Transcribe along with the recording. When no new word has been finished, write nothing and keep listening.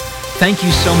Thank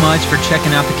you so much for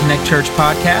checking out the Connect Church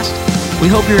podcast. We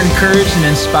hope you're encouraged and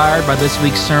inspired by this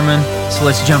week's sermon. So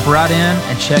let's jump right in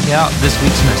and check out this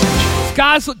week's message.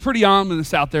 Skies look pretty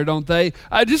ominous out there, don't they?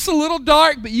 Just a little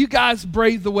dark, but you guys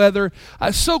braved the weather.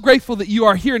 I'm so grateful that you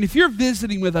are here. And if you're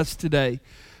visiting with us today,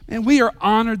 man, we are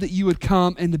honored that you would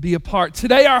come and to be a part.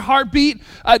 Today, our heartbeat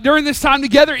during this time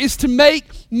together is to make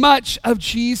much of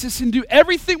Jesus and do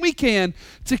everything we can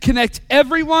to connect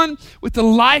everyone with the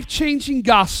life-changing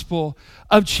gospel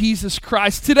of Jesus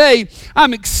Christ. Today,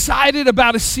 I'm excited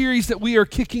about a series that we are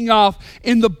kicking off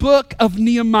in the book of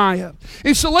Nehemiah.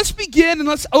 And so let's begin and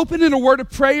let's open in a word of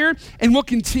prayer and we'll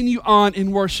continue on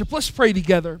in worship. Let's pray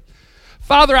together.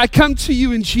 Father, I come to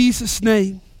you in Jesus'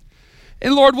 name.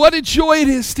 And Lord, what a joy it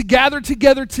is to gather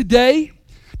together today,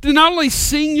 to not only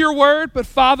sing your word, but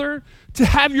Father, to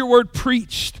have your word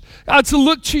preached. God, to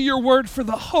look to your word for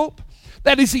the hope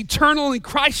that is eternal in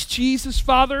Christ Jesus,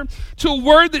 Father, to a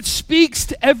word that speaks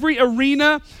to every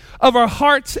arena of our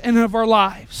hearts and of our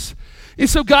lives. And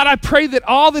so, God, I pray that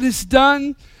all that is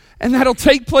done and that'll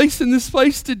take place in this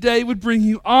place today would bring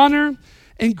you honor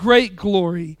and great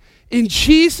glory. In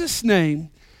Jesus'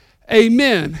 name,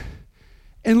 amen.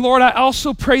 And Lord, I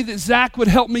also pray that Zach would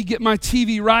help me get my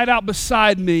TV right out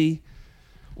beside me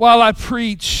while I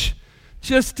preach,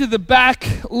 just to the back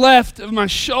left of my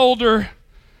shoulder.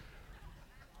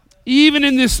 Even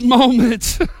in this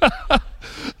moment,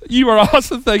 you are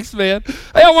awesome. Thanks, man.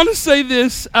 Hey, I want to say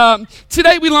this.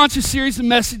 Today we launch a series of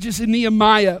messages in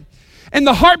Nehemiah. And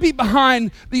the heartbeat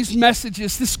behind these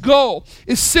messages, this goal,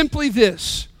 is simply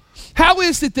this. How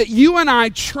is it that you and I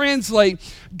translate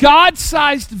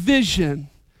God-sized vision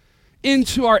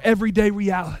into our everyday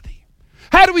reality?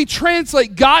 How do we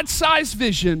translate God-sized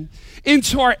vision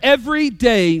into our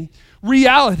everyday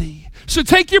reality? So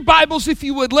take your Bibles, if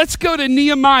you would. Let's go to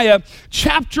Nehemiah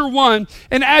chapter 1.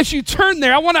 And as you turn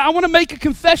there, I want to make a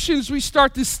confession as we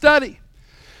start this study.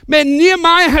 Man,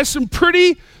 Nehemiah has some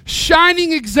pretty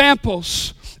shining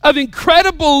examples of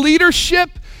incredible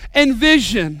leadership and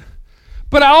vision.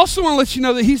 But I also want to let you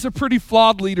know that he's a pretty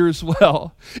flawed leader as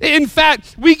well. In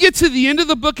fact, we get to the end of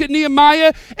the book at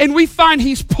Nehemiah, and we find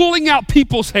he's pulling out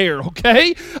people's hair,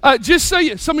 okay? Just so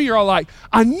some of you are like,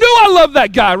 I knew I love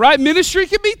that guy, right? Ministry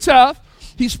can be tough.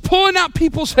 He's pulling out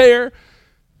people's hair.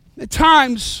 At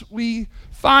times, we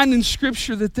find in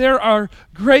Scripture that there are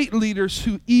great leaders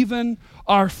who even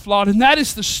are flawed. And that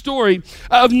is the story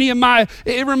of Nehemiah.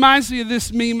 It reminds me of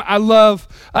this meme I love.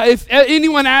 If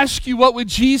anyone asks you what would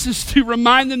Jesus do,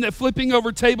 remind them that flipping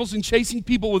over tables and chasing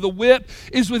people with a whip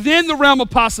is within the realm of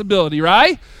possibility,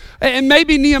 right? And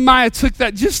maybe Nehemiah took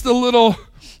that just a little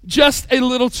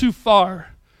too far.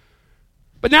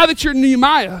 But now that you're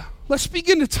Nehemiah, let's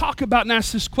begin to talk about and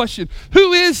ask this question.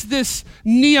 Who is this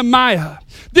Nehemiah?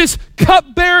 This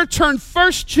cupbearer turned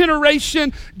first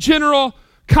generation general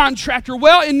contractor.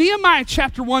 Well, in Nehemiah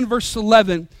chapter 1, verse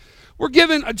 11, we're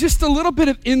given just a little bit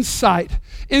of insight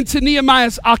into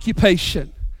Nehemiah's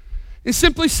occupation. It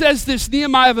simply says this,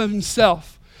 Nehemiah of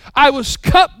himself, I was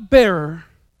cupbearer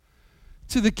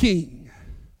to the king.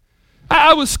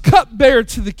 I was cupbearer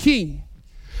to the king.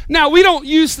 Now, we don't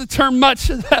use the term much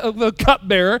of a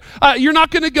cupbearer. You're not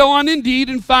going to go on Indeed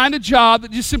and find a job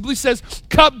that just simply says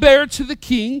cupbearer to the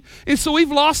king. And so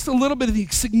we've lost a little bit of the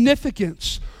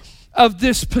significance of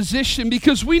this position,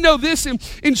 because we know this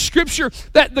in Scripture,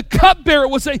 that the cupbearer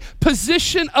was a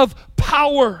position of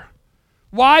power.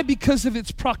 Why? Because of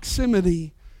its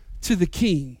proximity to the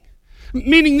king.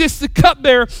 Meaning this, the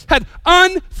cupbearer had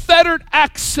unfettered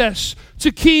access to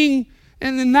King,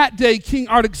 and in that day, King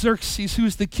Artaxerxes, who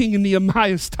was the king in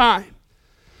Nehemiah's time.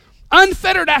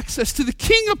 Unfettered access to the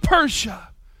king of Persia.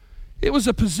 It was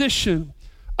a position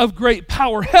of great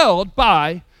power held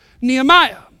by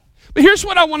Nehemiah. But here's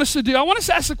what I want us to do. I want us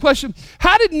to ask the question,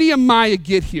 how did Nehemiah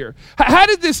get here? How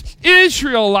did this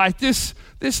Israelite, this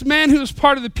man who was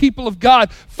part of the people of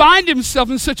God, find himself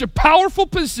in such a powerful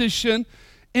position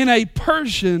in a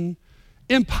Persian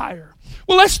empire?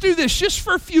 Well, let's do this just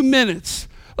for a few minutes.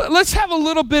 Let's have a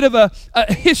little bit of a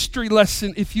history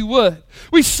lesson, if you would.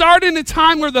 We start in a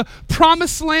time where the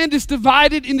promised land is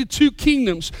divided into two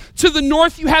kingdoms. To the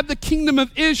north, you have the kingdom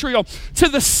of Israel. To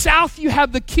the south, you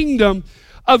have the kingdom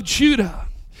of Judah.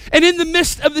 And in the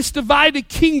midst of this divided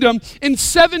kingdom, in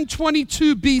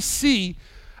 722 BC,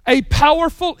 a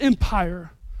powerful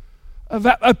empire,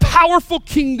 a powerful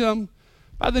kingdom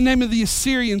by the name of the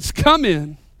Assyrians come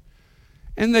in,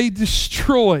 and they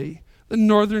destroy the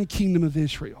northern kingdom of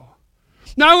Israel.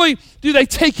 Not only do they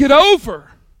take it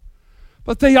over,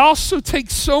 but they also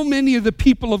take so many of the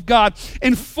people of God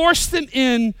and force them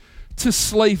into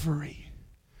slavery.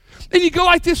 And you go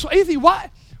like this, well, Anthony,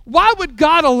 why would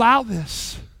God allow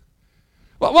this?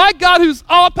 Why God who's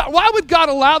all powerful? Why would God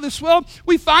allow this? Well,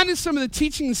 we find in some of the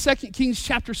teaching in 2 Kings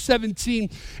chapter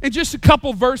 17, and just a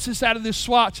couple verses out of this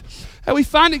swatch, and we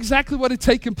find exactly what had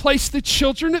taken place. The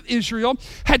children of Israel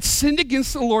had sinned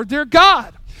against the Lord their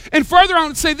God. And further, I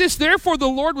would say this, therefore the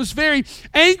Lord was very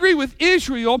angry with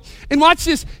Israel, and watch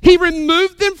this, he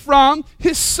removed them from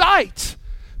his sight.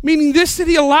 Meaning this, that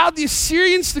he allowed the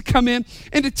Assyrians to come in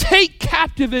and to take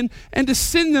captive and to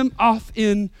send them off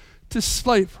into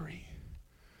slavery.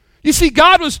 You see,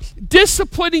 God was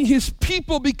disciplining his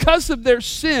people because of their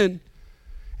sin,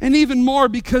 and even more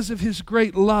because of his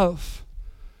great love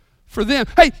for them.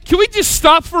 Hey, can we just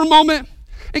stop for a moment?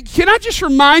 And can I just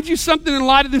remind you something in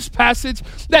light of this passage,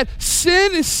 that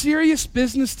sin is serious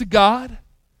business to God?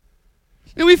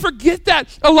 And we forget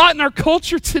that a lot in our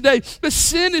culture today, but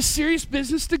sin is serious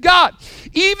business to God.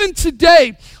 Even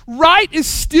today, right is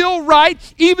still right,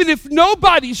 even if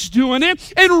nobody's doing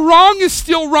it, and wrong is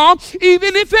still wrong,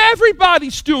 even if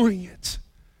everybody's doing it.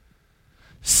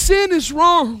 Sin is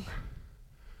wrong.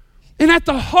 And at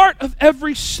the heart of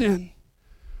every sin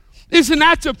is an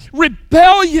act of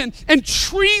rebellion and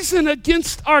treason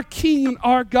against our King and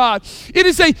our God. It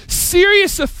is a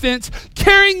serious offense,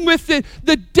 carrying with it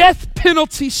the death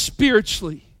penalty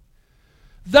spiritually.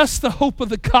 Thus, the hope of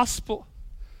the gospel,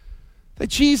 that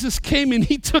Jesus came and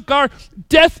he took our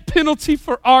death penalty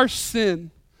for our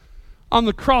sin on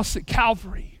the cross at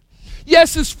Calvary.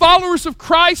 Yes, as followers of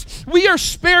Christ, we are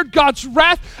spared God's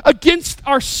wrath against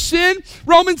our sin.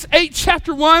 Romans 8,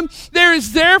 chapter 1, there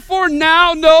is therefore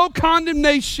now no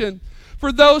condemnation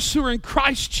for those who are in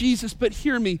Christ Jesus. But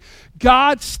hear me,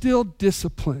 God still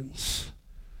disciplines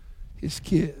his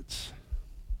kids.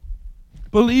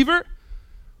 Believer,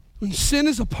 when sin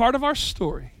is a part of our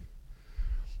story,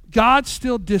 God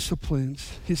still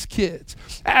disciplines his kids.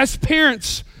 As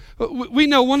parents, we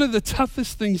know one of the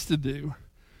toughest things to do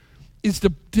is to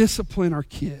discipline our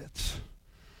kids.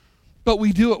 But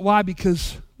we do it, why?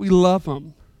 Because we love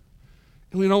them.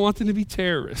 And we don't want them to be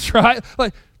terrorists, right?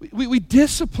 Like, we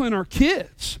discipline our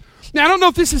kids. Now, I don't know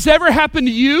if this has ever happened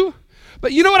to you,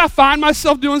 but you know what I find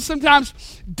myself doing sometimes?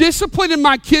 Disciplining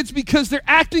my kids because they're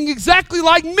acting exactly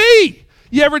like me.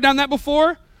 You ever done that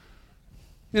before?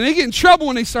 And they get in trouble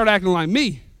when they start acting like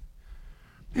me.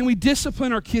 And we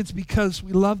discipline our kids because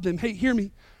we love them. Hey, hear me.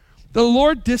 The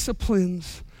Lord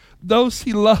disciplines those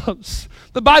he loves.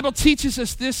 The Bible teaches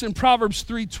us this in Proverbs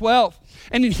 3:12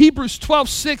 and in Hebrews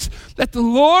 12:6, that the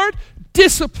Lord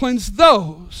disciplines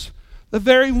those, the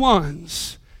very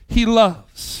ones he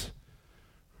loves.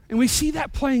 And we see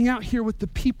that playing out here with the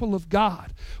people of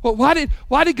God. Well,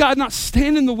 why did God not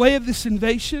stand in the way of this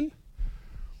invasion?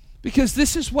 Because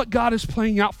this is what God is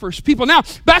playing out for his people. Now,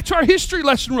 back to our history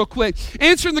lesson real quick.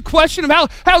 Answering the question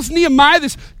of how's Nehemiah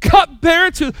this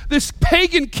cupbearer to this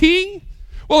pagan king?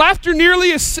 Well, after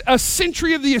nearly a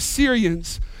century of the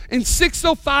Assyrians, in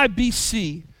 605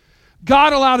 BC,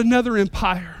 God allowed another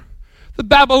empire, the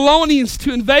Babylonians,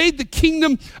 to invade the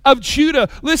kingdom of Judah.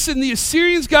 Listen, the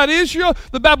Assyrians got Israel.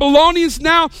 The Babylonians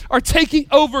now are taking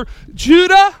over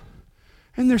Judah,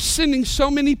 and they're sending so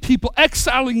many people,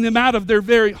 exiling them out of their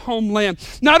very homeland.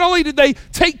 Not only did they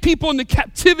take people into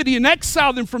captivity and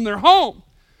exile them from their home,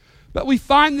 but we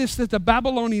find this, that the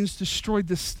Babylonians destroyed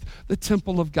the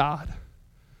temple of God.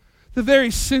 The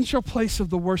very central place of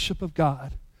the worship of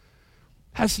God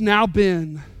has now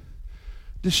been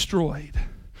destroyed.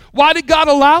 Why did God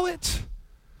allow it?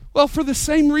 Well, for the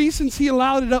same reasons he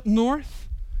allowed it up north,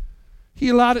 he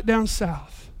allowed it down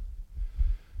south.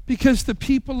 Because the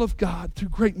people of God, through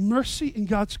great mercy and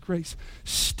God's grace,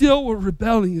 still were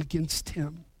rebelling against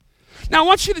him. Now, I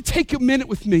want you to take a minute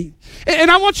with me, and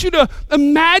I want you to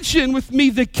imagine with me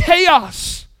the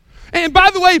chaos. And by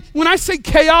the way, when I say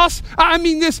chaos, I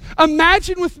mean this.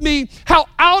 Imagine with me how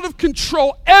out of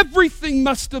control everything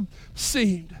must have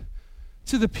seemed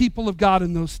to the people of God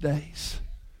in those days.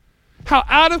 How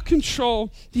out of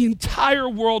control the entire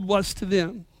world was to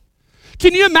them.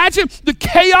 Can you imagine the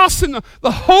chaos and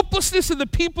the hopelessness of the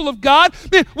people of God?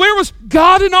 Man, where was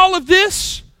God in all of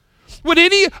this? Would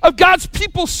any of God's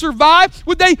people survive?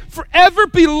 Would they forever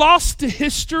be lost to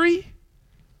history?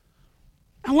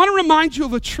 I want to remind you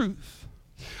of a truth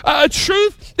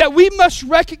that we must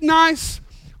recognize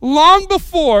long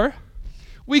before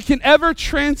we can ever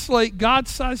translate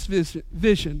God-sized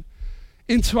vision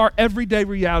into our everyday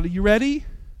reality. You ready?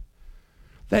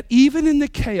 That even in the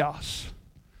chaos,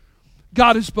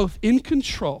 God is both in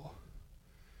control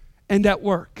and at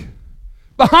work,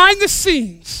 behind the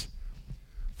scenes,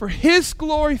 for his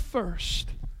glory first,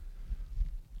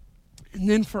 and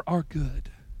then for our good.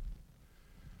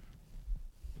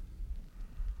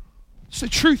 It's the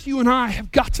truth you and I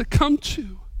have got to come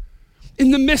to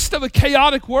in the midst of a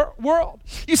chaotic world.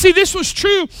 You see, this was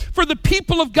true for the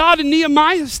people of God in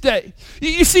Nehemiah's day.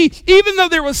 You see, even though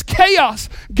there was chaos,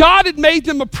 God had made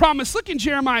them a promise. Look in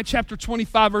Jeremiah chapter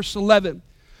 25, verse 11.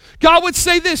 God would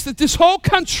say this, that this whole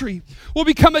country will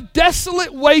become a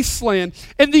desolate wasteland,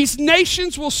 and these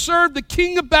nations will serve the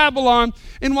king of Babylon.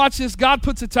 And watch this, God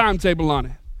puts a timetable on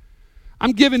it.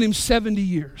 I'm giving him 70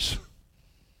 years.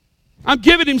 I'm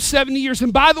giving him 70 years.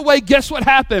 And by the way, guess what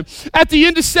happened? At the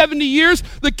end of 70 years,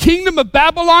 the kingdom of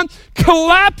Babylon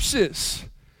collapses.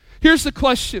 Here's the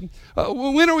question.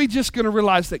 When are we just going to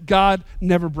realize that God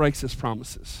never breaks his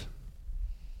promises?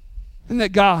 And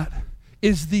that God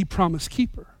is the promise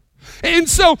keeper. And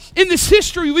so in this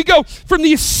history, we go from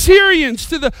the Assyrians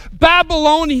to the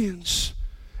Babylonians.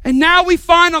 And now we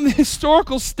find on the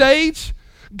historical stage,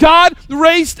 God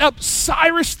raised up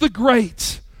Cyrus the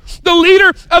Great, the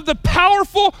leader of the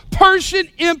powerful Persian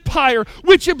Empire,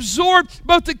 which absorbed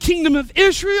both the kingdom of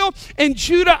Israel and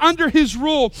Judah under his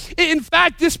rule. In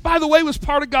fact, this, by the way, was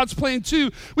part of God's plan too.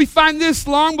 We find this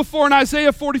long before in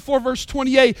Isaiah 44, verse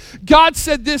 28. God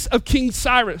said this of King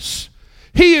Cyrus,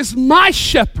 "He is my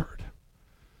shepherd,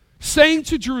 saying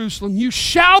to Jerusalem, you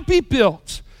shall be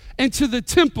built, and to the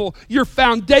temple your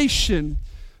foundation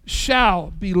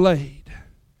shall be laid."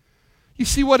 You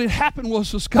see, what had happened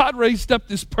was God raised up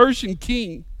this Persian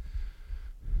king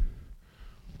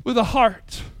with a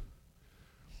heart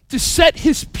to set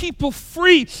his people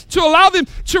free, to allow them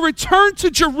to return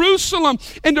to Jerusalem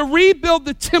and to rebuild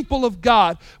the temple of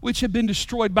God, which had been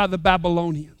destroyed by the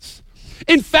Babylonians.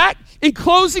 In fact, in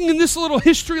closing in this little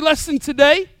history lesson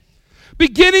today,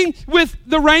 beginning with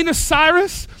the reign of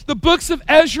Cyrus, the books of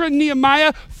Ezra and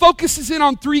Nehemiah focuses in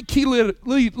on three key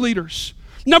leaders.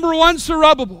 Number one,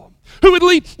 Zerubbabel, who would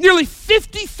lead nearly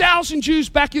 50,000 Jews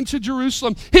back into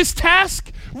Jerusalem. His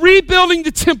task, rebuilding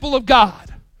the temple of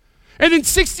God. And then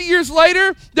 60 years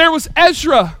later, there was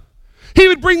Ezra. He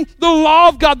would bring the law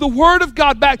of God, the word of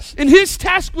God back. And his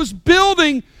task was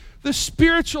building the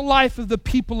spiritual life of the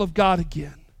people of God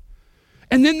again.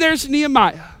 And then there's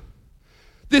Nehemiah,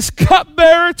 this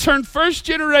cupbearer turned first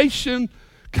generation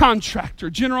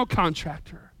contractor, general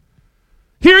contractor.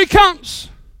 Here he comes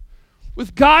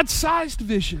with God-sized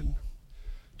vision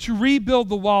to rebuild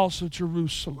the walls of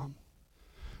Jerusalem.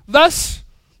 Thus,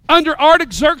 under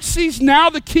Artaxerxes, now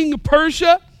the king of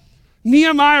Persia,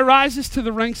 Nehemiah rises to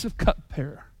the ranks of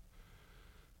cupbearer.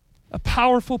 A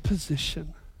powerful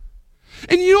position.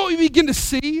 And you know what we begin to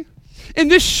see in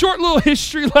this short little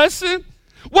history lesson?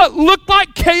 What looked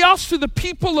like chaos to the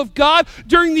people of God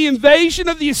during the invasion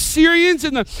of the Assyrians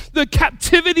and the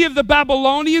captivity of the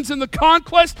Babylonians and the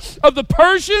conquest of the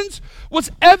Persians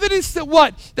was evidence that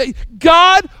what? That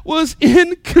God was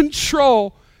in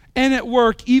control and at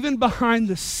work even behind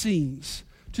the scenes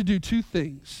to do two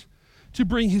things: to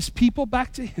bring his people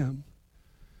back to him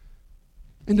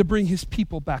and to bring his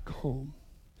people back home.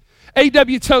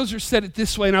 A.W. Tozer said it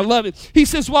this way, and I love it. He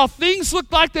says, while things look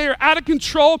like they are out of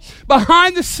control,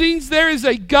 behind the scenes there is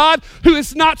a God who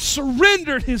has not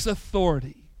surrendered his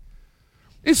authority.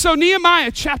 And so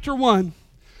Nehemiah chapter 1,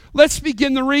 let's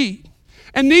begin the read.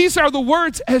 And these are the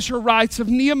words, Ezra writes, of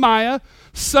Nehemiah,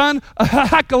 son of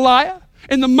Hakaliah,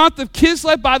 in the month of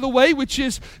Kislev, by the way, which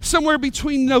is somewhere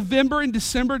between November and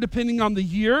December, depending on the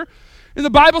year. And the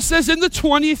Bible says in the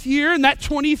 20th year, and that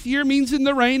 20th year means in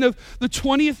the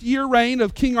 20th year reign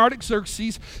of King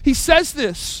Artaxerxes, he says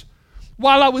this,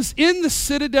 while I was in the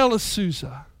citadel of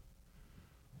Susa.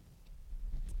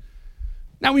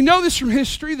 Now we know this from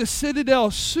history, the citadel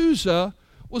of Susa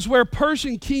was where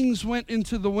Persian kings went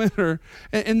into the winter,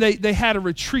 and they had a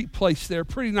retreat place there,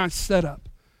 pretty nice setup.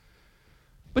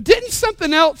 But didn't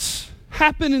something else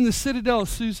happen in the citadel of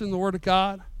Susa in the Word of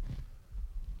God?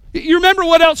 You remember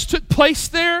what else took place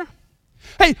there?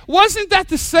 Hey, wasn't that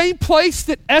the same place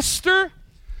that Esther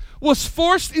was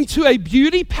forced into a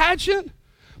beauty pageant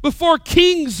before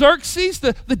King Xerxes,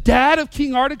 the dad of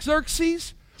King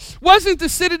Artaxerxes? Wasn't the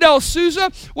citadel of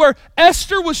Susa where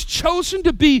Esther was chosen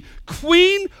to be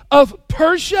queen of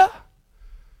Persia?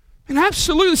 And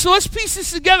absolutely. So let's piece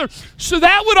this together. So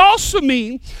that would also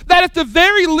mean that at the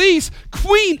very least,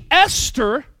 Queen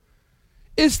Esther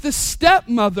is the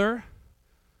stepmother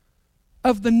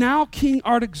of the now King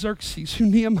Artaxerxes, who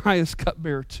Nehemiah is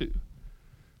cupbearer to.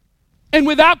 And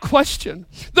without question,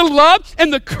 the love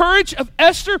and the courage of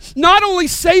Esther not only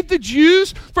saved the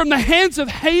Jews from the hands of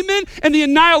Haman and the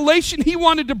annihilation he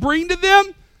wanted to bring to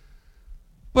them,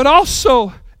 but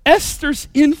also Esther's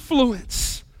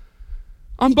influence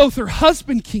on both her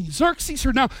husband, King Xerxes,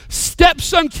 her now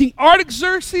stepson, King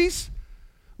Artaxerxes,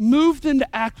 moved them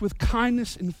to act with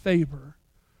kindness and favor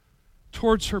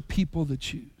towards her people, the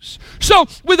Jews. So,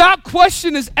 without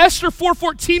question, as Esther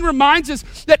 4:14 reminds us,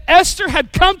 that Esther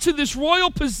had come to this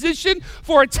royal position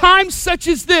for a time such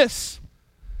as this.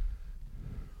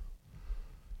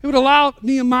 It would allow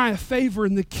Nehemiah favor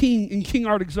in King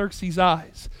Artaxerxes'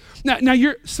 eyes. Now,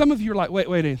 some of you are like, wait,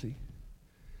 Anthony.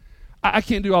 I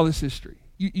can't do all this history.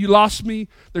 You lost me.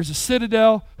 There's a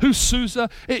citadel. Who's Susa?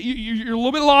 You're a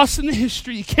little bit lost in the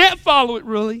history. You can't follow it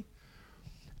really.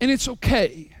 And it's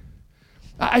okay.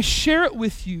 I share it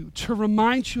with you to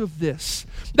remind you of this,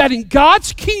 that in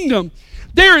God's kingdom,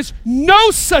 there is no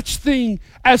such thing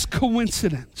as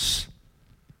coincidence.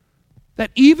 That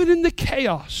even in the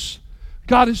chaos,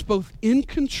 God is both in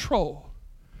control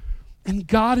and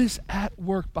God is at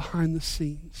work behind the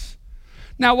scenes.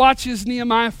 Now watch as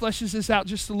Nehemiah fleshes this out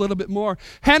just a little bit more.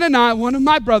 Hananiah, one of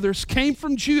my brothers, came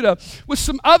from Judah with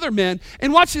some other men.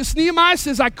 And watch this. Nehemiah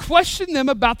says, I questioned them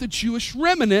about the Jewish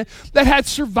remnant that had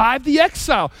survived the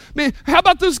exile. Man, how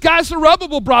about those guys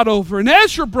Zerubbabel brought over and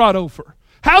Ezra brought over?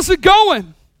 How's it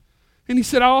going? And he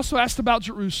said, I also asked about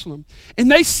Jerusalem.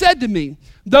 And they said to me,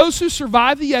 those who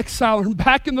survived the exile and are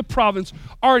back in the province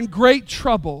are in great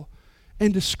trouble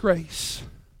and disgrace.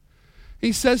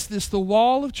 He says this, the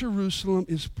wall of Jerusalem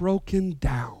is broken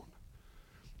down.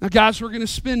 Now, guys, we're going to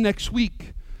spend next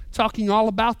week talking all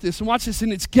about this. And watch this,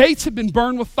 and its gates have been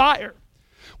burned with fire.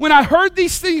 When I heard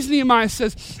these things, Nehemiah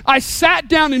says, I sat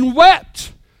down and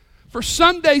wept. For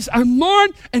some days I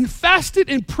mourned and fasted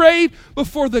and prayed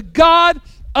before the God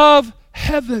of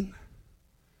heaven.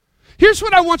 Here's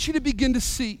what I want you to begin to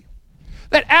see.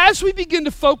 That as we begin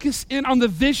to focus in on the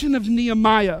vision of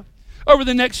Nehemiah over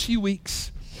the next few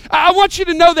weeks, I want you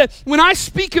to know that when I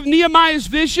speak of Nehemiah's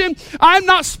vision, I'm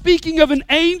not speaking of an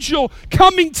angel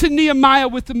coming to Nehemiah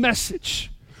with a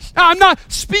message. I'm not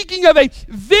speaking of a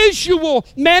visual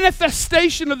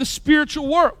manifestation of the spiritual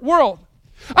world.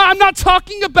 I'm not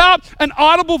talking about an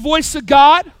audible voice of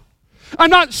God. I'm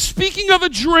not speaking of a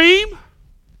dream.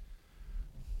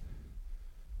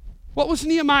 What was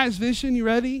Nehemiah's vision? You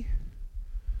ready?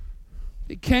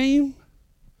 It came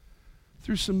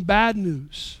through some bad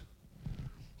news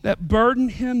that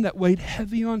burdened him, that weighed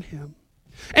heavy on him.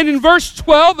 And in verse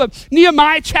 12 of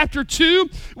Nehemiah chapter 2,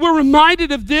 we're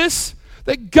reminded of this,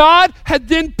 that God had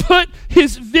then put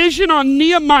his vision on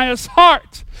Nehemiah's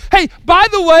heart. Hey, by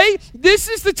the way, this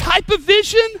is the type of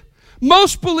vision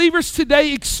most believers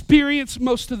today experience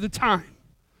most of the time.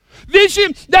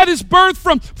 Vision that is birthed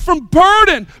from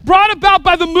burden, brought about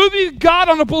by the moving of God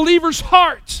on a believer's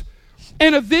heart.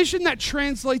 And a vision that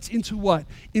translates into what?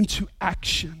 Into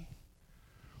action.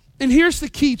 And here's the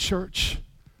key, church.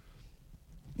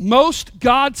 Most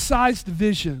God-sized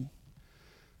vision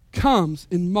comes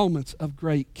in moments of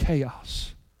great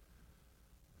chaos.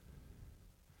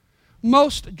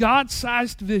 Most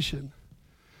God-sized vision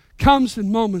comes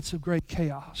in moments of great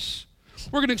chaos.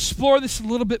 We're going to explore this a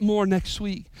little bit more next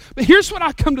week. But here's what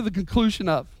I come to the conclusion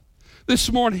of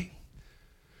this morning.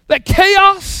 That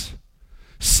chaos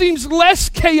seems less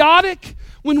chaotic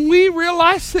when we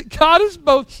realize that God is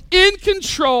both in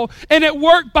control and at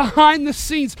work behind the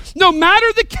scenes. No matter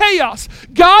the chaos,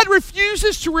 God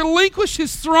refuses to relinquish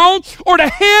his throne or to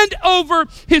hand over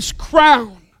his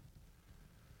crown.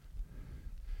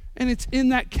 And it's in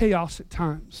that chaos at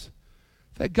times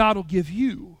that God will give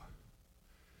you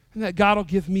and that God will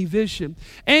give me vision.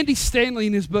 Andy Stanley,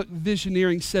 in his book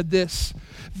Visioneering, said this: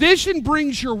 vision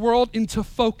brings your world into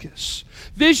focus.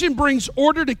 Vision brings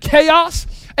order to chaos.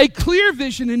 A clear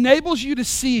vision enables you to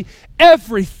see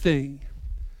everything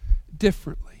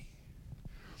differently.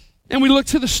 And we look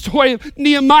to the story of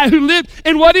Nehemiah, who lived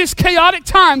in what is chaotic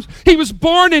times. He was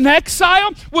born in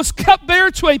exile, was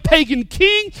cupbearer to a pagan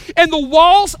king, and the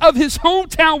walls of his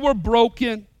hometown were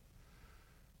broken.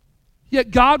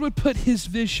 Yet God would put his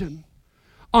vision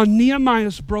on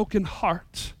Nehemiah's broken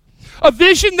heart. A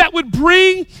vision that would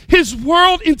bring his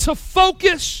world into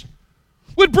focus,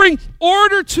 would bring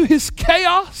order to his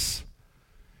chaos,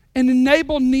 and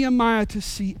enable Nehemiah to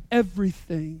see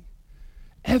everything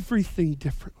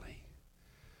differently.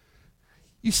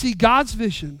 You see, God's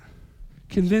vision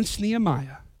convinced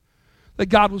Nehemiah that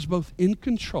God was both in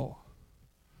control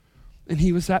and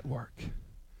he was at work,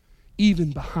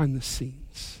 even behind the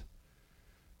scenes.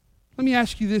 Let me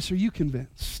ask you this, are you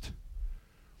convinced?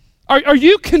 Are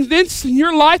you convinced in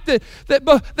your life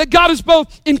that God is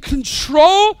both in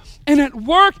control and at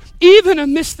work, even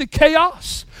amidst the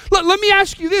chaos? Let me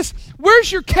ask you this,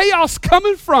 where's your chaos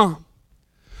coming from?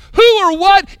 Who or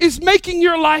what is making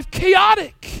your life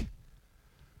chaotic?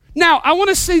 Now, I want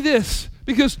to say this,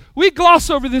 because we gloss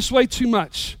over this way too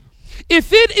much.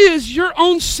 If it is your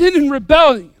own sin and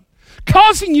rebellion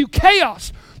causing you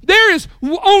chaos, there is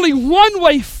only one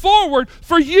way forward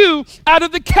for you out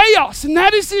of the chaos, and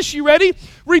that is this. You ready?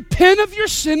 Repent of your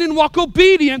sin and walk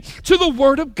obedient to the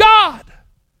Word of God.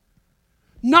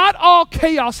 Not all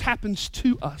chaos happens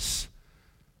to us.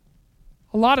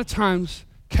 A lot of times,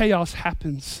 chaos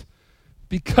happens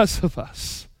because of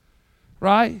us,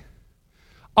 right?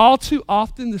 All too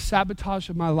often, the sabotage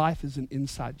of my life is an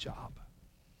inside job.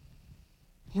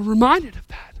 We're reminded of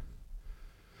that.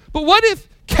 But what if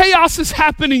chaos is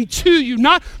happening to you,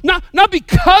 not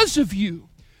because of you?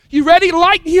 You ready?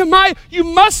 Like Nehemiah, you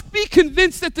must be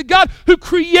convinced that the God who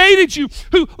created you,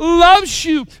 who loves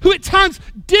you, who at times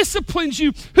disciplines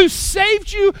you, who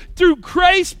saved you through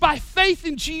grace by faith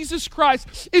in Jesus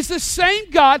Christ, is the same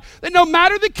God that no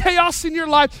matter the chaos in your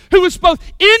life, who is both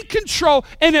in control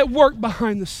and at work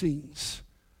behind the scenes.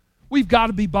 We've got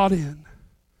to be bought in.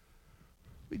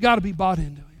 We've got to be bought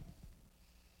into Him.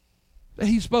 That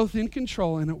He's both in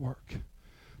control and at work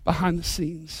behind the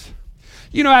scenes.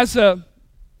 You know, as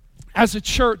a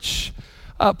church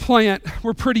plant,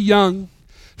 we're pretty young.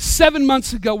 7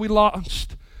 months ago, we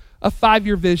launched a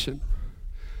 5-year vision.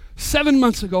 7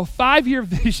 months ago, 5-year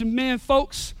vision. Man,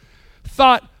 folks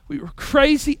thought we were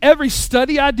crazy. Every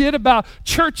study I did about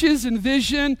churches and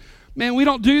vision, man, we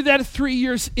don't do that at 3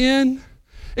 years in,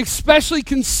 especially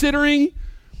considering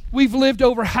we've lived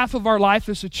over half of our life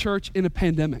as a church in a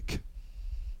pandemic.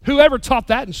 Whoever taught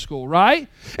that in school, right?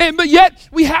 But yet,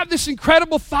 we have this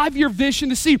incredible 5-year vision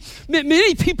to see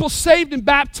many people saved and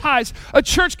baptized, a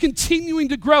church continuing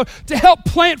to grow, to help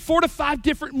plant 4 to 5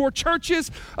 different more churches,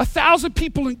 1,000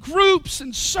 people in groups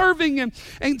and serving,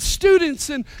 and students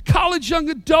and college young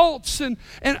adults and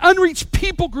unreached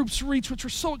people groups reach, which we're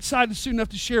so excited soon enough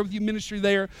to share with you ministry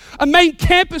there. A main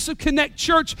campus of Connect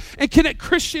Church and Connect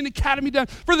Christian Academy done.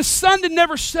 For the sun to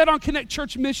never set on Connect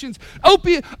Church missions.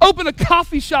 Open a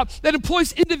coffee shop that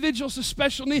employs individuals of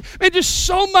special need. Man, just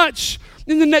so much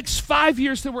in the next 5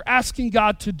 years that we're asking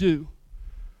God to do.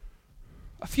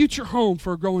 A future home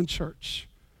for a growing church.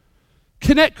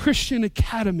 Connect Christian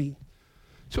Academy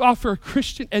to offer a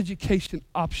Christian education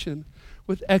option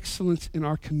with excellence in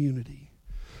our community.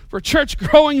 For a church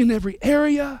growing in every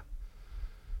area.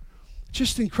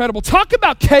 Just incredible. Talk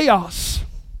about chaos.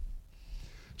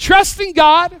 Trusting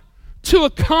God to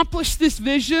accomplish this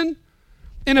vision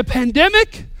in a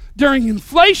pandemic, during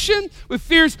inflation, with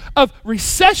fears of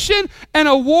recession and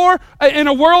a war, in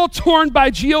a world torn by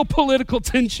geopolitical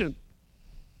tension.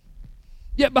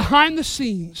 Yet behind the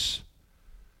scenes,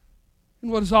 in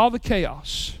what is all the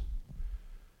chaos,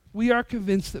 we are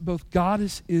convinced that both God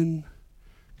is in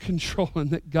control and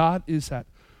that God is at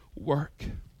work.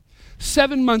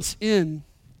 7 months in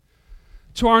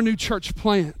to our new church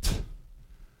plant,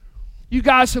 you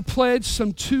guys have pledged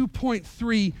some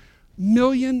 $2.3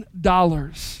 million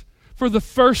for the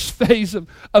first phase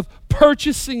of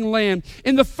purchasing land.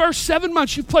 In the first 7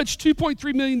 months, you've pledged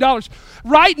 $2.3 million.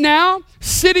 Right now,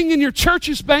 sitting in your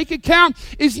church's bank account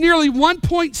is nearly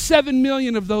 $1.7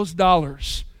 million of those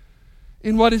dollars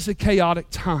in what is a chaotic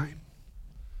time.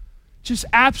 Just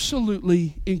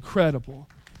absolutely incredible.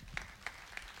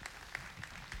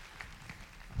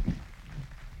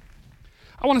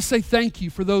 I want to say thank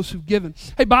you for those who've given.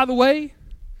 Hey, by the way,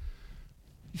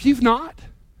 if you've not,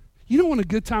 you know when a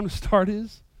good time to start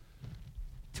is?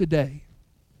 Today.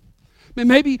 Man,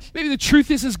 maybe the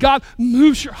truth is as God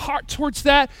moves your heart towards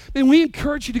that, then we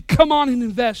encourage you to come on and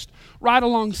invest right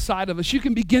alongside of us. You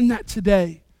can begin that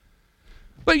today.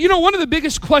 But you know, one of the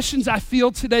biggest questions I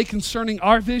feel today concerning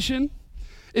our vision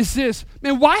is this.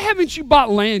 Man, why haven't you bought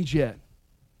land yet?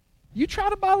 You tried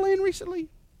to buy land recently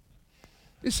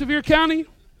in Sevier County?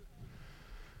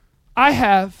 I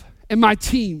have, and my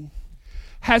team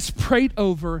has prayed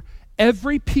over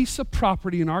every piece of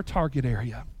property in our target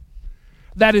area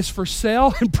that is for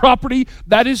sale and property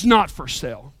that is not for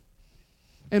sale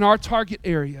in our target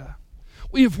area.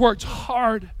 We have worked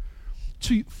hard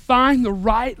to find the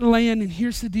right land, and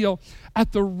here's the deal,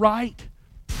 at the right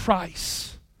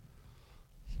price.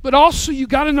 But also, you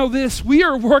got to know this, we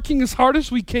are working as hard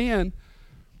as we can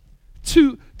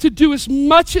to do as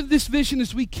much of this vision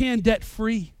as we can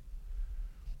debt-free.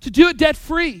 To do it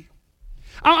debt-free.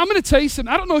 I'm going to tell you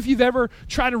something. I don't know if you've ever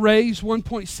tried to raise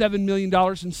 $1.7 million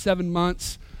in 7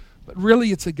 months, but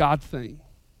really it's a God thing.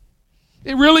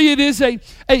 It is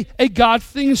a God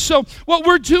thing. So what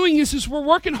we're doing is we're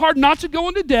working hard not to go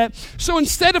into debt. So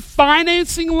instead of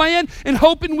financing land and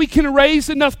hoping we can raise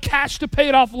enough cash to pay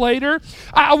it off later,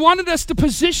 I wanted us to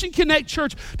position Connect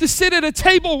Church to sit at a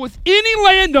table with any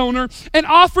landowner and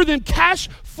offer them cash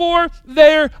for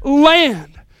their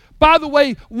land. By the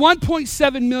way,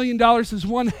 $1.7 million is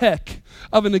one heck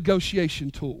of a negotiation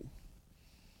tool.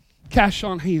 cash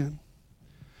on hand.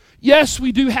 Yes,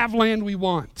 we do have land we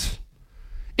want.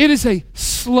 It is a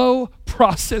slow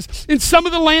process. In some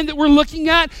of the land that we're looking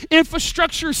at,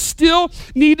 infrastructure still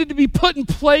needed to be put in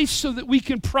place so that we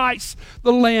can price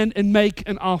the land and make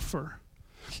an offer.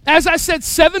 As I said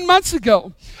 7 months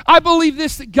ago, I believe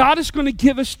this, that God is going to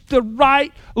give us the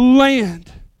right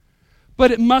land, but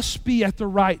it must be at the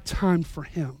right time for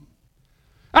Him.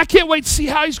 I can't wait to see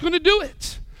how He's going to do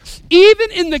it.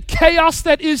 Even in the chaos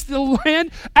that is the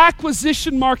land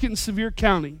acquisition market in Sevier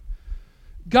County,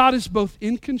 God is both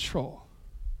in control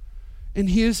and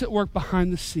He is at work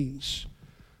behind the scenes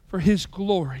for His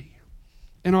glory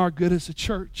and our good as a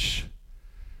church.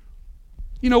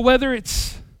 You know, whether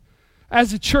it's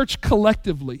as a church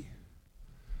collectively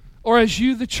or as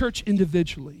you, the church,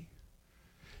 individually,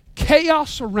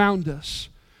 chaos around us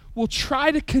will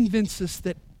try to convince us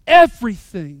that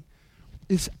everything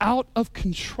is out of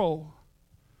control.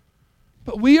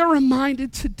 But we are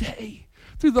reminded today,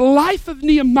 through the life of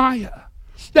Nehemiah,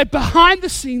 that behind the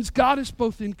scenes, God is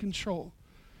both in control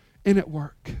and at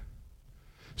work.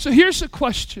 So here's a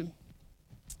question.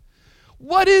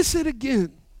 What is it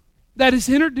again that is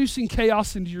introducing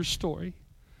chaos into your story?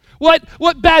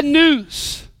 What bad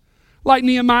news like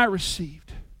Nehemiah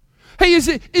received? Hey, is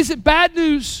it bad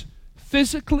news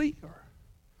physically or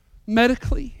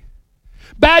medically?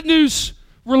 Bad news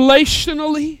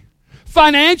relationally,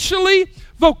 financially,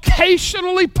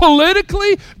 vocationally,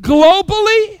 politically,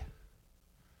 globally?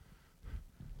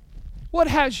 What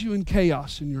has you in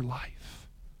chaos in your life?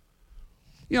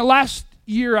 You know, last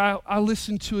year I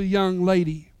listened to a young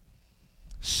lady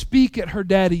speak at her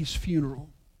daddy's funeral.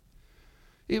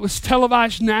 It was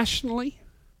televised nationally,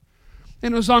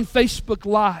 and it was on Facebook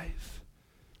Live.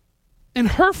 And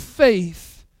her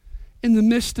faith in the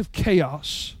midst of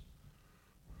chaos,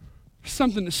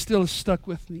 something that still is stuck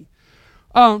with me.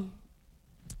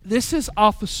 This is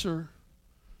Officer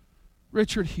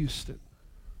Richard Houston.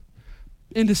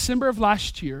 In December of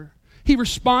last year, he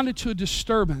responded to a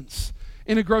disturbance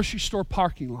in a grocery store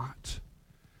parking lot.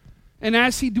 And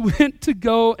as he went to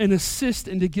go and assist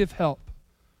and to give help,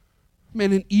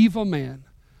 an evil man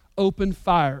opened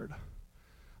fire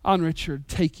on Richard,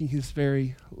 taking his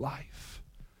very life.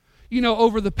 You know,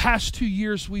 over the past 2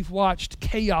 years, we've watched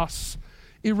chaos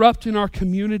erupt in our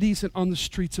communities and on the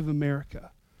streets of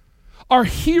America. Our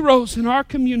heroes in our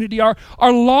community, our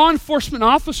law enforcement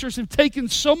officers have taken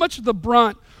so much of the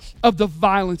brunt of the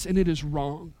violence, and it is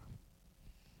wrong.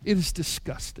 It is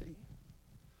disgusting.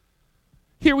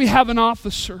 Here we have an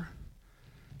officer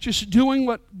just doing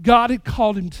what God had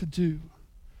called him to do.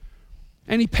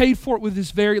 And he paid for it with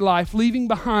his very life, leaving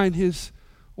behind his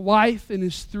wife and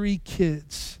his 3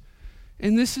 kids.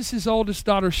 And this is his oldest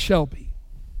daughter, Shelby.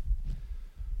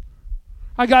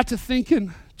 I got to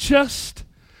thinking just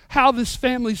how this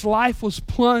family's life was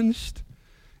plunged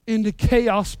into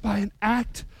chaos by an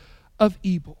act of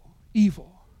evil.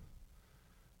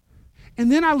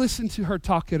 And then I listened to her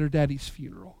talk at her daddy's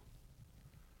funeral.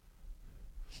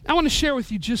 I want to share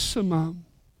with you just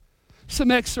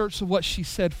some excerpts of what she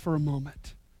said for a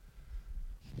moment.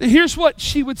 And here's what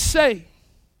she would say.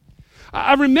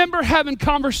 I remember having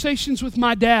conversations with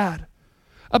my dad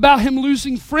about him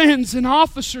losing friends and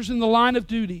officers in the line of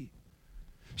duty.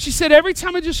 She said, every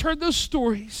time I just heard those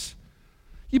stories,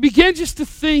 you begin to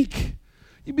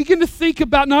think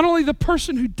about not only the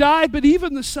person who died, but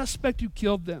even the suspect who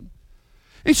killed them.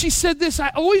 And she said this, I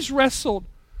always wrestled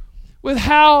with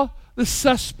how the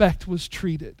suspect was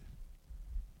treated.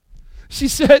 She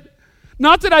said,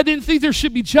 not that I didn't think there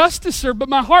should be justice served, but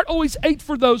my heart always ached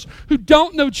for those who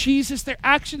don't know Jesus, their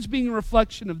actions being a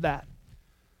reflection of that.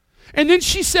 And then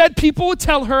she said, people would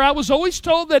tell her, I was always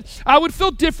told that I would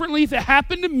feel differently if it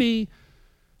happened to me.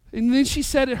 And then she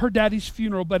said at her daddy's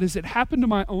funeral, but as it happened to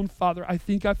my own father, I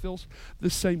think I feel the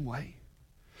same way.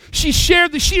 She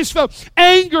shared that she has felt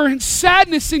anger and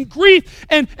sadness and grief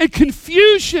and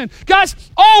confusion. Guys,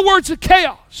 all words of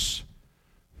chaos.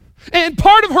 And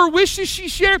part of her wishes she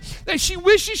shared that she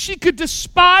wishes she could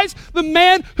despise the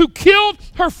man who killed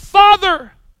her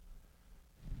father.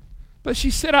 But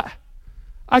she said,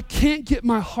 I can't get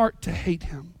my heart to hate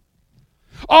him.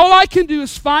 All I can do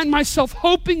is find myself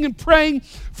hoping and praying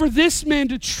for this man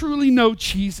to truly know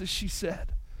Jesus, she said.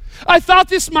 I thought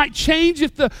this might change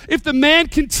if the man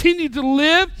continued to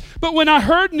live, but when I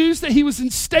heard news that he was in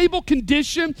stable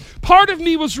condition, part of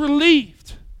me was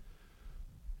relieved.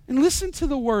 And listen to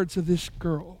the words of this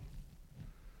girl,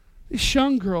 this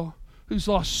young girl who's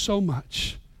lost so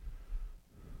much.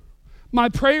 My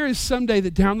prayer is someday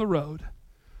that down the road,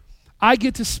 I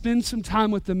get to spend some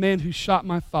time with the man who shot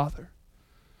my father.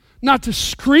 Not to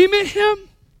scream at him,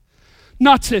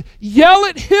 not to yell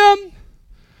at him,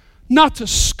 not to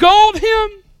scold him,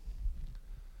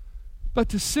 but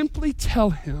to simply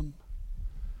tell him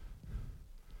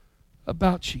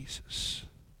about Jesus.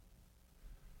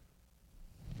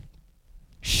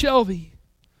 Shelby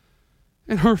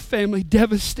and her family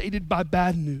devastated by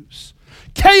bad news.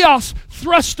 Chaos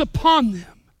thrust upon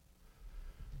them.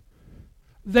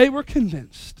 They were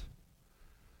convinced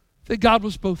that God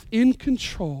was both in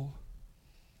control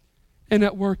and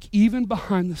at work even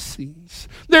behind the scenes.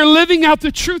 They're living out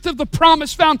the truth of the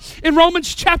promise found in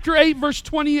Romans chapter 8, verse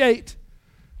 28.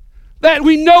 That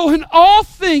we know in all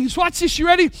things, watch this, you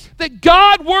ready? That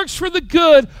God works for the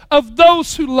good of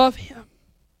those who love him.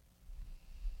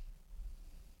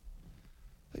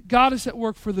 That God is at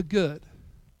work for the good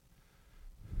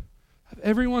of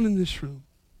everyone in this room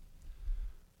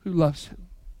who loves him.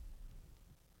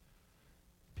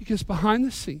 Because behind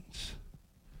the scenes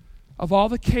of all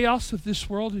the chaos of this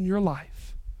world in your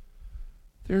life,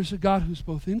 there's a God who's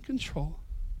both in control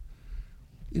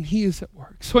and he is at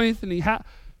work. So Anthony, how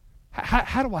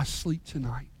do I sleep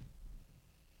tonight?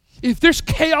 If there's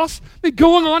chaos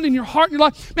going on in your heart and your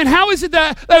life, man, how is it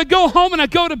that I go home and I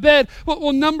go to bed?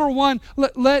 Well, number one,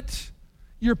 let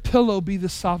your pillow be the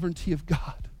sovereignty of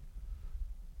God.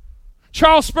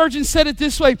 Charles Spurgeon said it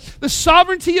this way: the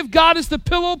sovereignty of God is the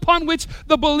pillow upon which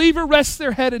the believer rests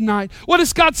their head at night. What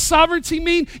does God's sovereignty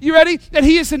mean? You ready? That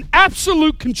he is in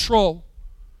absolute control.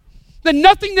 That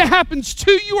nothing that happens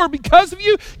to you or because of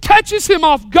you catches him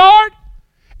off guard.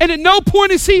 And at no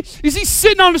point is he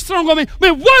sitting on his throne going,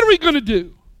 man, what are we going to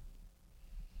do?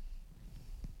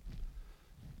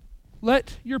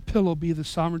 Let your pillow be the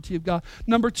sovereignty of God.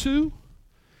 Number two,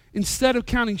 instead of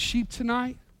counting sheep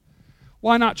tonight,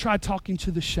 why not try talking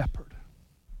to the shepherd?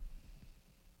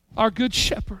 Our good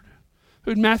shepherd,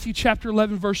 who in Matthew chapter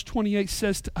 11, verse 28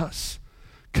 says to us,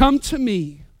 come to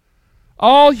me,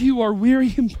 all you are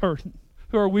weary and burdened,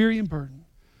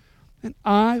 and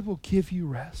I will give you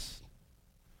rest.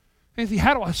 Anthony,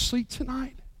 how do I sleep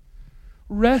tonight?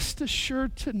 Rest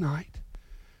assured tonight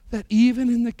that even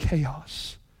in the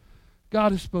chaos,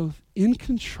 God is both in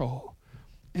control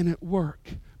and at work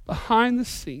behind the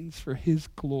scenes for his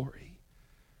glory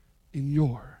in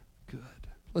your good.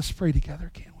 Let's pray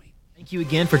together, can we? Thank you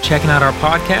again for checking out our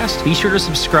podcast. Be sure to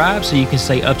subscribe so you can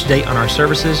stay up to date on our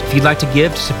services. If you'd like to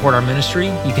give to support our ministry,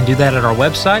 you can do that at our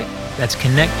website. That's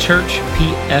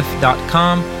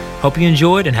connectchurchpf.com. Hope you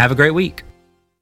enjoyed and have a great week.